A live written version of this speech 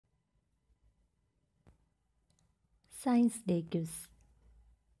Science Day Quiz.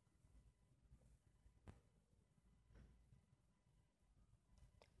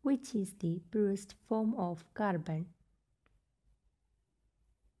 Which is the purest form of carbon?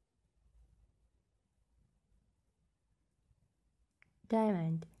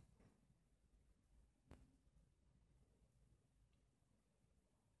 Diamond.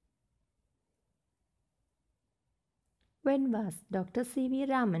 When was Dr. C.V.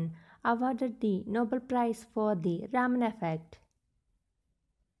 Raman awarded the Nobel Prize for the Raman effect?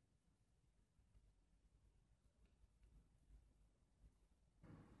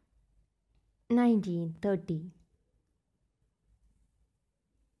 1930.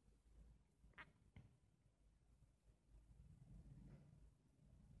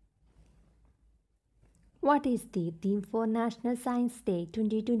 What is the theme for National Science Day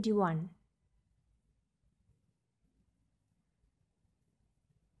 2021?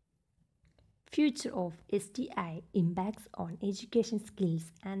 Future of STI impacts on education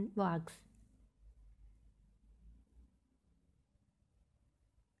skills and works.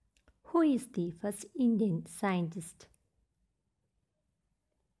 Who is the first Indian scientist?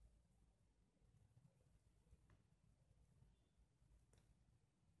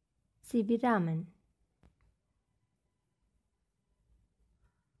 C.V. Raman.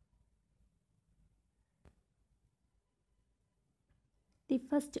 The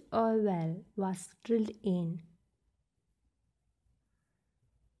first oil well was drilled in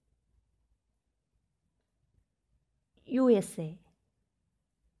USA.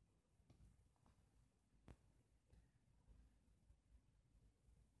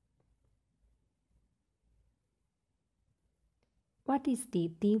 What is the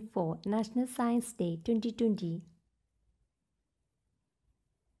theme for National Science Day 2020?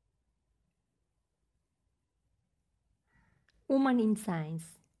 Women in Science.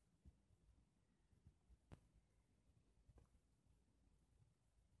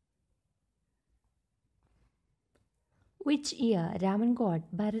 Which year Raman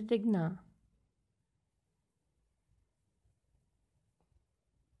got Bharat Ratna?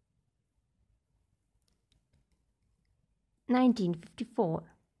 1954.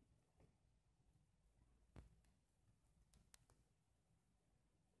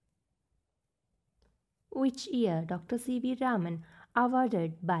 Which year Dr. C.V. Raman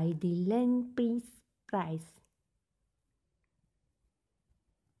awarded by the Lenin Peace Prize?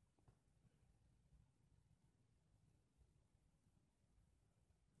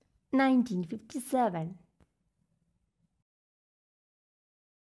 1957.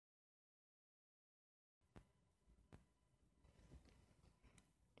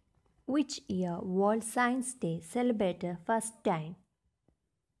 Which year World Science Day celebrated first time?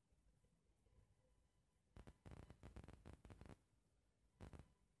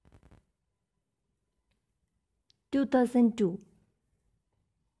 2002.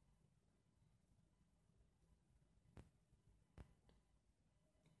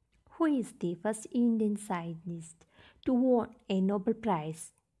 Who is the first Indian scientist to win a Nobel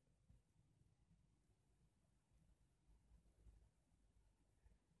Prize?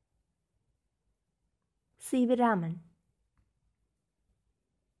 C.V. Raman.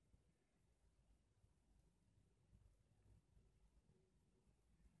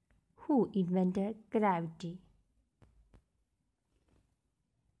 Who invented gravity?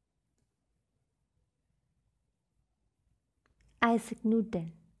 Isaac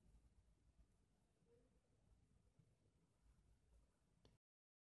Newton.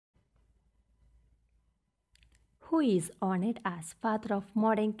 Who is honored as father of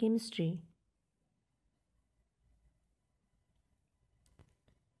modern chemistry?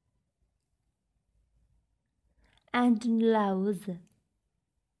 Anton Lavoisier.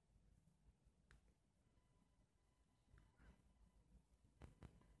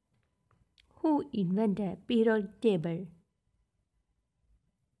 Who invented periodic table?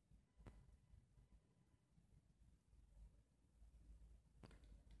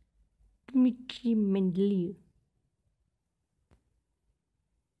 Dmitri Mendeleev.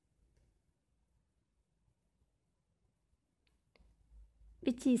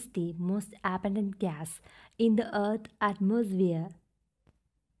 Which is the most abundant gas in the Earth's atmosphere?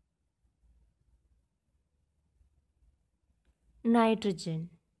 Nitrogen.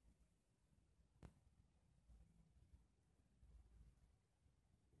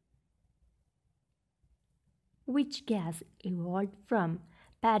 Which gas evolved from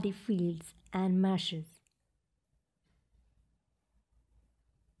paddy fields and marshes?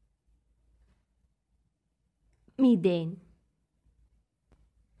 Methane.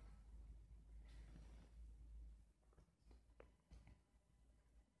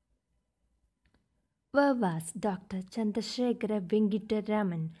 Where was Dr. Chandrasekhara Venkata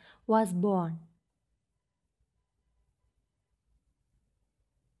Raman was born?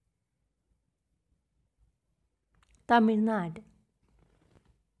 Tamil Nadu.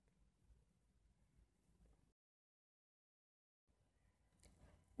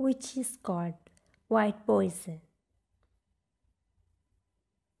 Which is called white poison?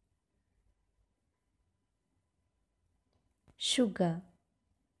 Sugar.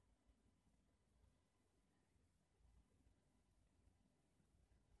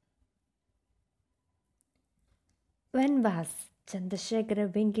 When was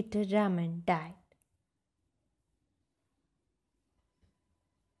Chandrasekhara Venkata Raman died?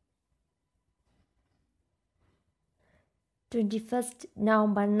 21st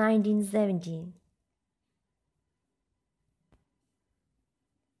November 1917.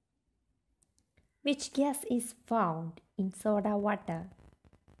 Which gas is found in soda water?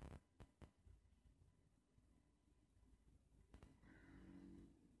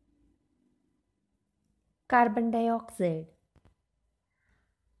 Carbon dioxide.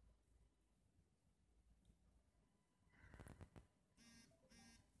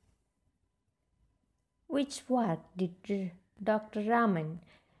 Which work did Dr. Raman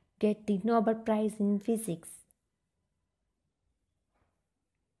get the Nobel Prize in Physics?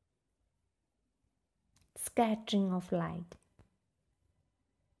 Scattering of light.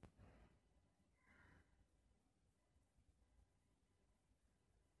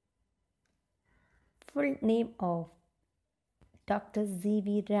 Full name of Dr.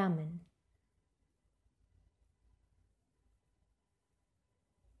 C.V. Raman.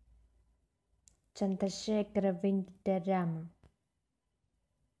 Chandrasekhara Venkata Raman.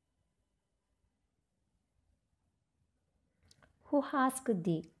 Who asked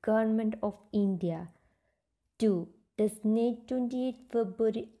the Government of India to designate 28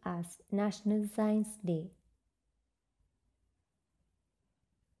 February as National Science Day?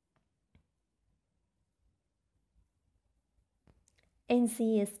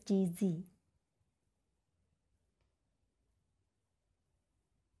 NCSTZ.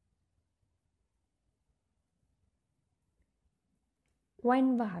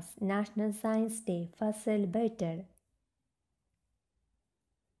 When was National Science Day first celebrated?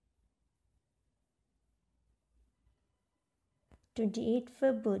 28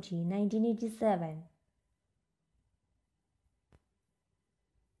 February 1987.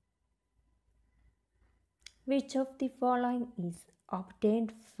 Which of the following is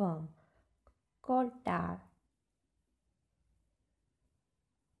obtained from coal tar?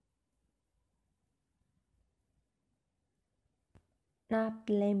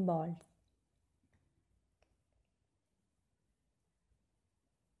 Naphthalene balls.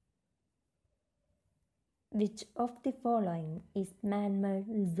 Which of the following is man-made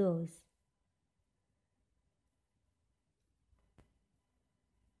resource?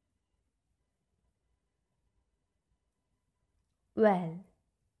 Well,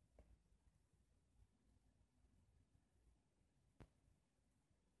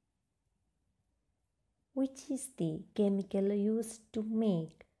 which is the chemical used to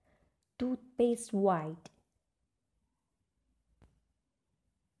make toothpaste white?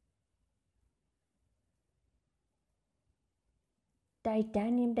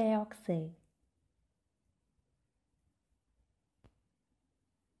 Titanium dioxide.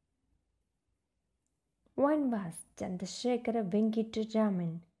 When was Chandrasekhara Venkata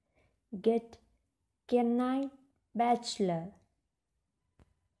Raman get Knight Bachelor?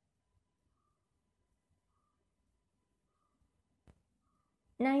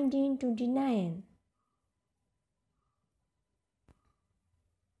 1929.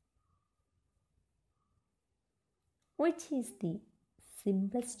 Which is the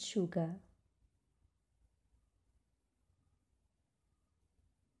simplest sugar?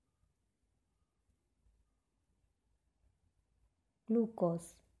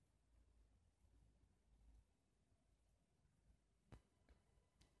 Glucose.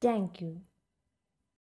 Thank you.